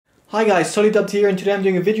Hi guys, TotallyDubbed here, and today I'm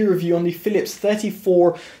doing a video review on the Philips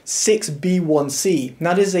 346B1C.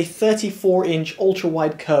 Now this is a 34-inch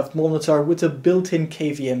ultra-wide curved monitor with a built-in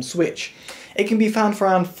KVM switch. It can be found for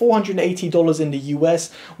around $480 in the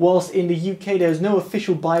US, whilst in the UK there's no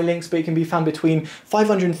official buy links, but it can be found between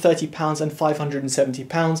 £530 and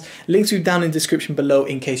 £570. Links are down in the description below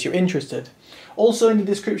in case you're interested. Also in the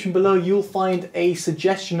description below you'll find a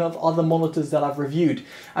suggestion of other monitors that I've reviewed.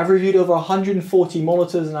 I've reviewed over 140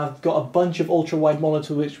 monitors, and I've got a bunch of ultra-wide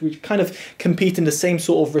monitors which kind of compete in the same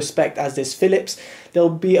sort of respect as this Philips. There'll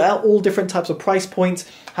be all different types of price points.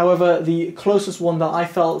 However, the closest one that I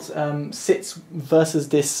felt sits versus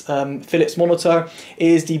this Philips monitor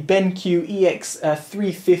is the BenQ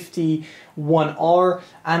EX3501R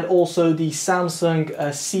and also the Samsung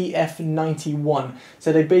CF91.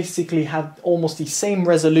 So they basically have almost the same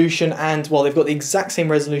resolution, and well, they've got the exact same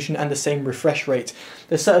resolution and the same refresh rate.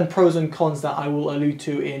 There's certain pros and cons that I will allude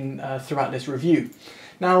to in throughout this review.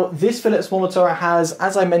 Now, this Philips monitor has,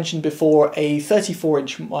 as I mentioned before, a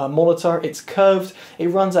 34-inch monitor. It's curved. It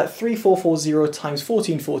runs at 3440 x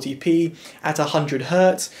 1440p at 100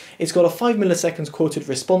 Hz. It's got a 5 milliseconds quoted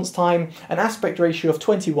response time, an aspect ratio of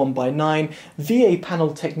 21:9, VA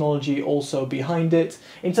panel technology also behind it.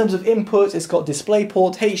 In terms of input, it's got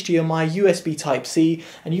DisplayPort, HDMI, USB Type-C,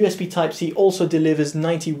 and USB Type-C also delivers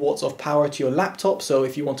 90 watts of power to your laptop. So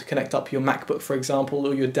if you want to connect up your MacBook, for example,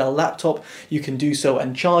 or your Dell laptop, you can do so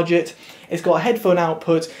and charge it. It's got a headphone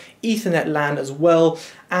output, Ethernet LAN as well,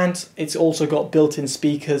 and it's also got built-in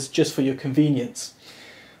speakers just for your convenience.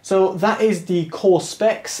 So that is the core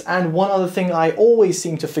specs, and one other thing I always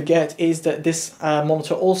seem to forget is that this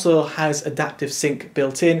monitor also has adaptive sync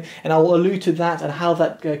built in, and I will allude to that and how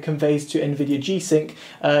that conveys to NVIDIA G-Sync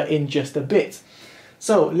in just a bit.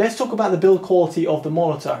 So let's talk about the build quality of the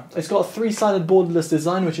monitor. It's got a three-sided borderless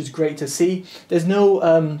design, which is great to see. There's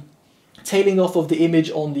no tailing off of the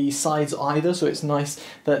image on the sides either, so it's nice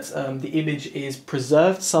that the image is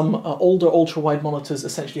preserved. Some older ultra-wide monitors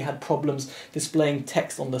essentially had problems displaying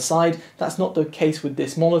text on the side. That's not the case with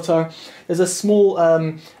this monitor. There's a small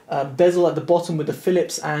bezel at the bottom with the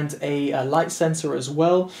Philips and a light sensor as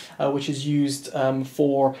well, which is used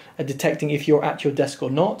for detecting if you're at your desk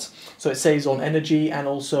or not. So it saves on energy, and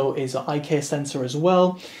also is an eye care sensor as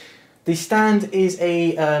well. The stand is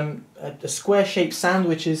a square-shaped stand,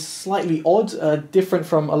 which is slightly odd, different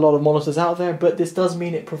from a lot of monitors out there, but this does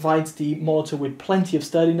mean it provides the monitor with plenty of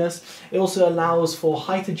sturdiness. It also allows for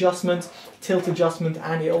height adjustment, tilt adjustment,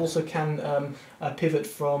 and it also can pivot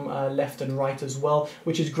from left and right as well,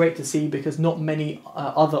 which is great to see because not many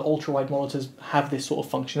other ultra-wide monitors have this sort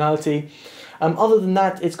of functionality. Other than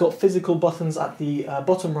that, it's got physical buttons at the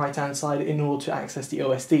bottom right-hand side in order to access the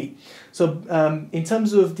OSD. So in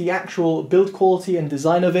terms of the actual build quality and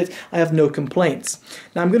design of it, I have no complaints.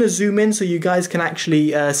 Now I'm going to zoom in so you guys can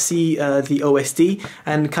actually see the OSD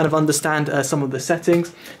and kind of understand some of the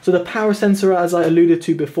settings. So the power sensor, as I alluded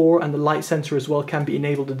to before, and the light sensor as well can be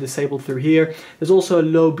enabled and disabled through here. There's also a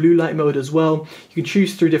low blue light mode as well. You can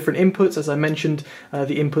choose through different inputs, as I mentioned,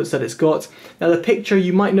 the inputs that it's got. Now the picture,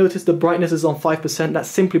 you might notice the brightness is on 5%. That's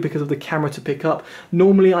simply because of the camera to pick up.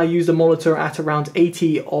 Normally I use the monitor at around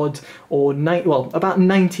 80 odd or about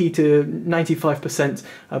 90 to 95%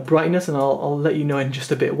 brightness, and I'll let you know in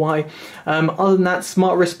just a bit why. Other than that,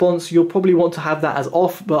 smart response, you'll probably want to have that as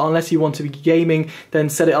off, but unless you want to be gaming, then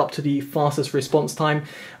set it up to the fastest response time.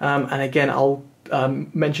 And again, I'll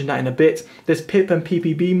mention that in a bit. There's PIP and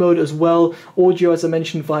PPB mode as well. Audio, as I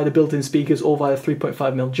mentioned, via the built-in speakers or via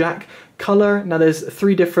 3.5mm jack. Color, now there's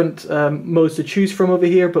three different modes to choose from over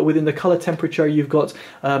here, but within the color temperature you've got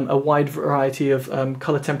a wide variety of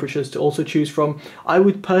color temperatures to also choose from. I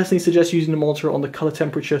would personally suggest using the monitor on the color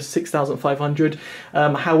temperature 6500.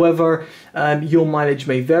 However, your mileage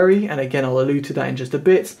may vary, and again I'll allude to that in just a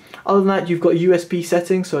bit. Other than that, you've got USB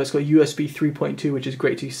settings, so it's got USB 3.2, which is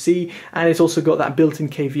great to see, and it's also got that built-in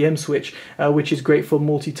KVM switch, which is great for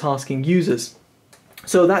multitasking users.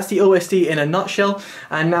 So that's the OSD in a nutshell,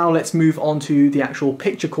 and now let's move on to the actual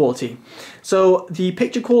picture quality. So the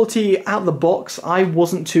picture quality out the box I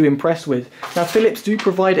wasn't too impressed with. Now Philips do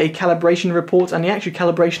provide a calibration report, and the actual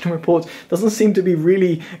calibration report doesn't seem to be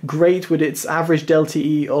really great with its average delta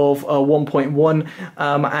E of 1.1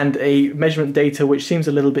 and a measurement data which seems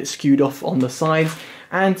a little bit skewed off on the sides.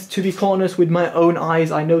 And to be honest, with my own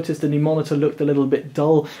eyes, I noticed that the monitor looked a little bit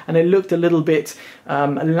dull, and it looked a little bit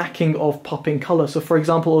lacking of popping color. So for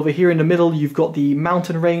example, over here in the middle, you've got the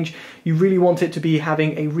mountain range. You really want it to be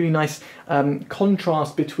having a really nice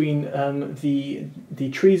contrast between the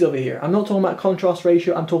trees over here. I'm not talking about contrast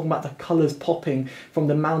ratio, I'm talking about the colors popping from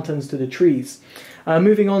the mountains to the trees.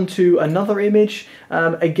 Moving on to another image,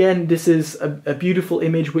 again this is a beautiful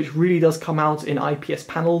image which really does come out in IPS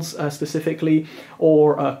panels specifically,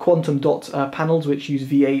 or quantum dot panels which use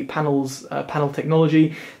V8 panels, panel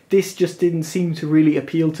technology. This just didn't seem to really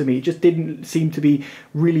appeal to me. It just didn't seem to be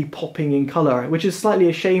really popping in color, which is slightly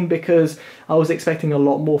a shame because I was expecting a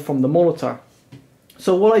lot more from the monitor.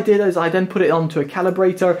 So what I did is I then put it onto a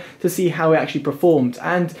calibrator to see how it actually performed,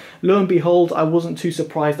 and lo and behold, I wasn't too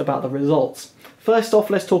surprised about the results. First off,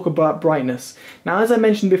 let's talk about brightness. Now, as I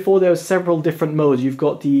mentioned before, there are several different modes. You've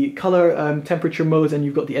got the color temperature mode, and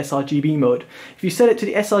you've got the sRGB mode. If you set it to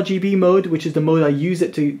the sRGB mode, which is the mode I use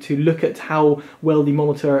it to look at how well the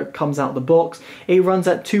monitor comes out the box, it runs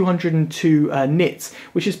at 202 nits,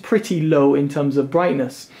 which is pretty low in terms of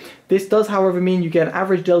brightness. This does, however, mean you get an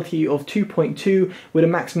average delta of 2.2 with a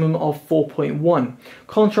maximum of 4.1.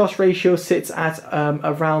 Contrast ratio sits at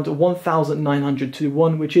around 1900 to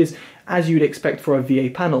 1, which is as you'd expect for a VA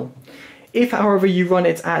panel. If, however, you run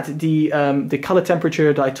it at the color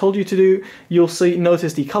temperature that I told you to do, you'll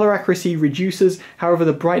notice the color accuracy reduces, however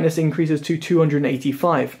the brightness increases to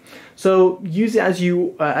 285. So use it as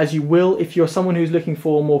you will. If you're someone who's looking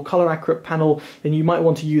for a more color accurate panel, then you might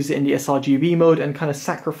want to use it in the sRGB mode and kind of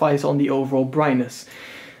sacrifice on the overall brightness.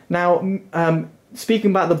 Now,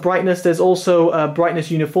 speaking about the brightness, there's also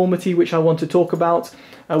brightness uniformity, which I want to talk about,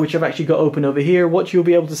 which I've actually got open over here. What you'll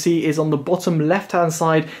be able to see is on the bottom left-hand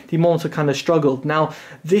side, the monitor kind of struggled. Now,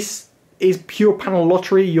 this is pure panel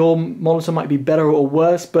lottery. Your monitor might be better or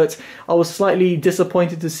worse, but I was slightly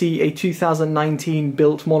disappointed to see a 2019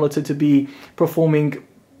 built monitor to be performing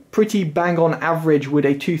pretty bang on average with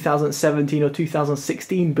a 2017 or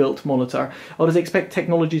 2016 built monitor. I would expect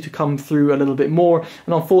technology to come through a little bit more,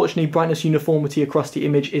 and unfortunately brightness uniformity across the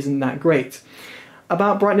image isn't that great.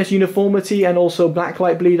 About brightness uniformity and also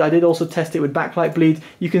backlight bleed, I did also test it with backlight bleed.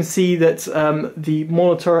 You can see that the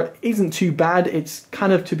monitor isn't too bad. It's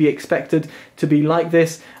kind of to be expected to be like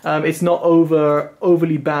this. It's not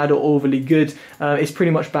overly bad or overly good. It's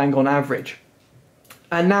pretty much bang on average.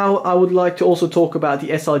 And now I would like to also talk about the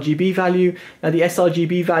sRGB value. Now the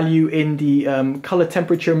sRGB value in the color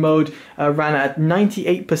temperature mode ran at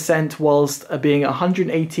 98% whilst being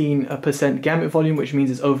 118% gamut volume, which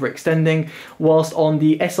means it's overextending. Whilst on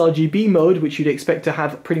the sRGB mode, which you'd expect to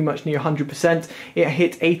have pretty much near 100%, it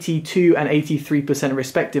hit 82 and 83%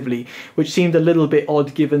 respectively, which seemed a little bit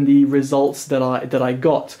odd given the results that I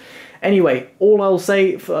got. Anyway, all I'll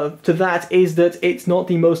say to that is that it's not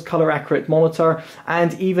the most color accurate monitor,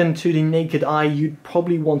 and even to the naked eye you'd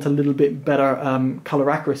probably want a little bit better color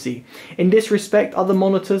accuracy. In this respect, other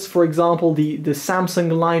monitors, for example the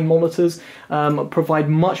Samsung line monitors, provide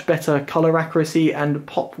much better color accuracy and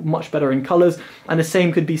pop much better in colors, and the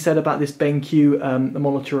same could be said about this BenQ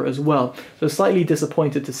monitor as well. So slightly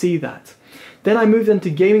disappointed to see that. Then I moved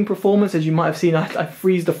into gaming performance. As you might have seen, I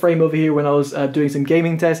freeze the frame over here when I was doing some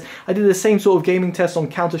gaming tests. I did the same sort of gaming test on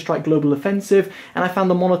Counter-Strike Global Offensive, and I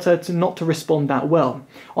found the monitor not to respond that well.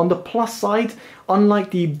 On the plus side,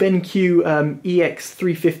 unlike the BenQ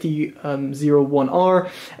EX3501R,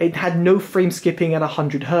 it had no frame skipping at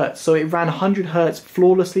 100 Hz. So it ran 100 Hz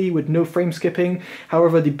flawlessly with no frame skipping.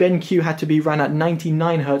 However, the BenQ had to be ran at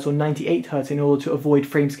 99 Hz or 98 Hz in order to avoid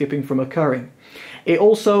frame skipping from occurring. I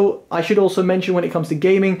should also mention when it comes to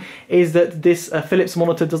gaming, is that this Philips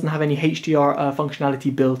monitor doesn't have any HDR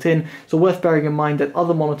functionality built in, so worth bearing in mind that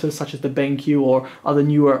other monitors such as the BenQ or other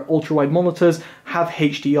newer ultra-wide monitors have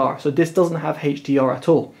HDR, so this doesn't have HDR at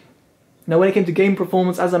all. Now when it came to game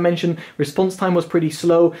performance, as I mentioned, response time was pretty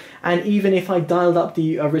slow, and even if I dialed up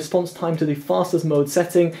the response time to the fastest mode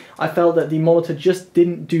setting, I felt that the monitor just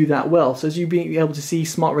didn't do that well. So as you'll be able to see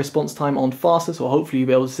smart response time on fastest, or hopefully you'll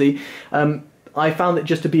be able to see, I found it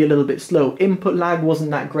just to be a little bit slow. Input lag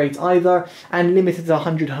wasn't that great either, and limited to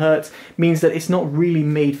 100 Hz means that it's not really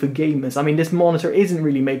made for gamers. I mean, this monitor isn't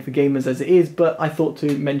really made for gamers as it is, but I thought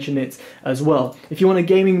to mention it as well. If you want a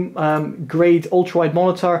gaming grade ultra-wide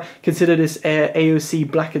monitor, consider this AOC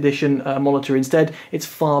Black Edition monitor instead. It's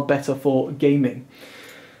far better for gaming.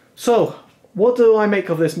 So, what do I make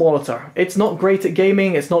of this monitor? It's not great at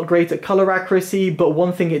gaming, it's not great at color accuracy, but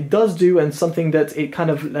one thing it does do, and something that it kind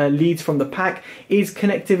of leads from the pack, is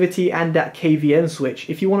connectivity and that KVM switch.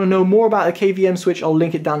 If you want to know more about a KVM switch, I'll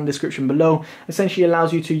link it down in the description below. Essentially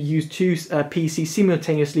allows you to use two PCs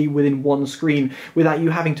simultaneously within one screen without you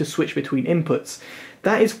having to switch between inputs.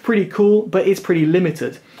 That is pretty cool, but it's pretty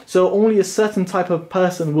limited. So only a certain type of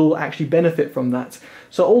person will actually benefit from that.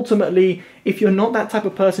 So ultimately, if you're not that type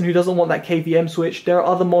of person who doesn't want that KVM switch, there are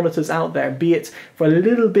other monitors out there, be it for a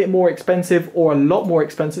little bit more expensive or a lot more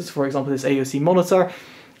expensive. For example, this AOC monitor,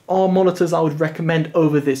 are monitors I would recommend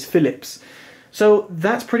over this Philips. So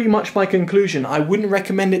that's pretty much my conclusion. I wouldn't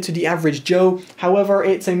recommend it to the average Joe. However,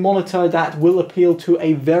 it's a monitor that will appeal to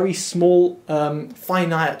a very small,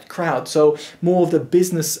 finite crowd. So more of the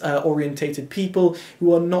business orientated people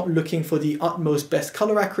who are not looking for the utmost best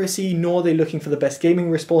color accuracy, nor are they looking for the best gaming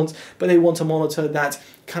response, but they want a monitor that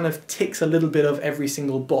kind of ticks a little bit of every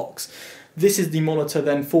single box. This is the monitor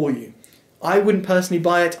then for you. I wouldn't personally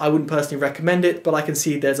buy it, I wouldn't personally recommend it, but I can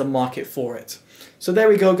see there's a market for it. So there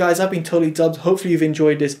we go, guys. I've been Totally Dubbed. Hopefully you've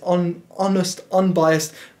enjoyed this honest,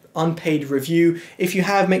 unbiased, unpaid review. If you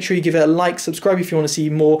have, make sure you give it a like, subscribe if you want to see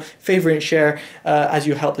more, favorite and share as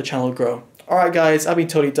you help the channel grow. Alright guys, I've been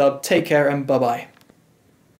Totally Dubbed. Take care and bye-bye.